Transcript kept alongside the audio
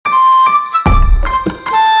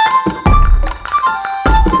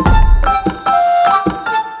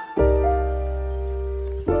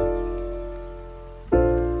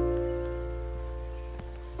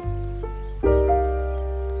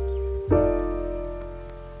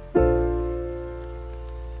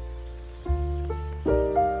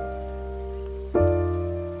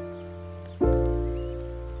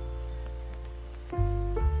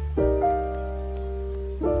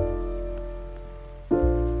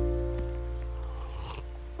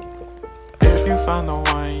you found the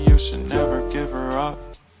one, you should never give her up.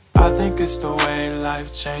 I think it's the way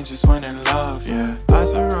life changes when in love, yeah. I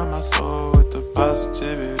surround my soul with the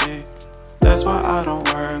positivity. That's why I don't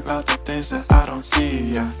worry about the things that I don't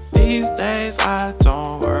see, yeah. These days I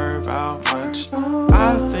don't worry about much.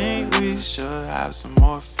 I think we should have some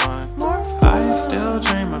more fun. I still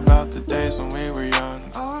dream about the days when we were young.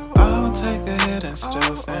 I'll take a hit and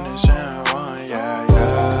still finish in one, yeah,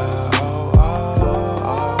 yeah. Oh, oh,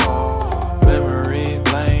 oh, oh. Memory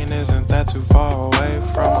lane isn't that too far away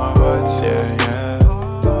from our hearts, yeah, yeah.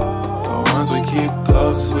 The ones we keep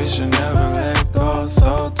close, we should never let go.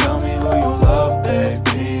 So tell me who you love,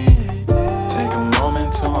 baby. Take a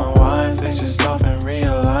moment to unwind, fix yourself and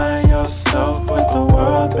realign yourself with the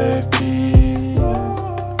world, baby.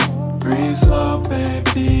 Breathe slow,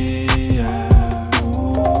 baby.